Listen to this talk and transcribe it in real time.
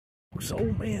It's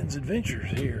Old Man's Adventures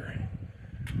here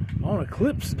on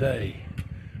Eclipse Day.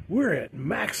 We're at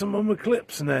maximum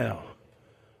eclipse now.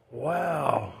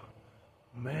 Wow,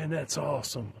 man, that's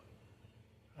awesome.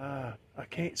 I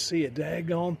can't see a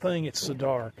daggone thing. It's so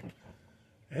dark.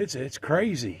 It's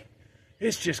crazy.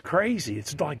 It's just crazy.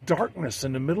 It's like darkness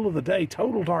in the middle of the day,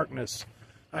 total darkness.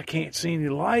 I can't see any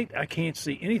light. I can't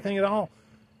see anything at all.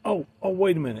 Oh,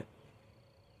 wait a minute.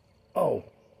 Oh,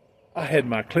 I had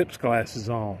my eclipse glasses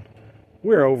on.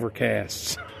 We're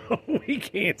overcast, so we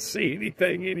can't see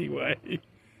anything anyway.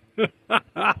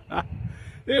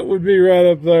 It would be right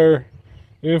up there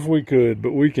if we could,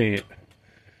 but we can't.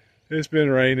 It's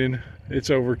been raining. It's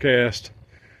overcast.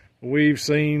 We've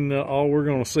seen all we're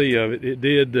going to see of it. It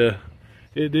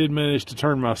did manage to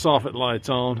turn my soffit lights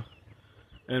on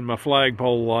and my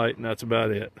flagpole light, and that's about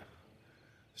it.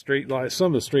 Street lights. Some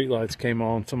of the street lights came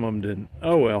on. Some of them didn't.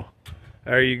 Oh well.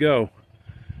 There you go.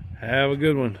 Have a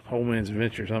good one. Old Man's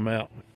Adventures. I'm out.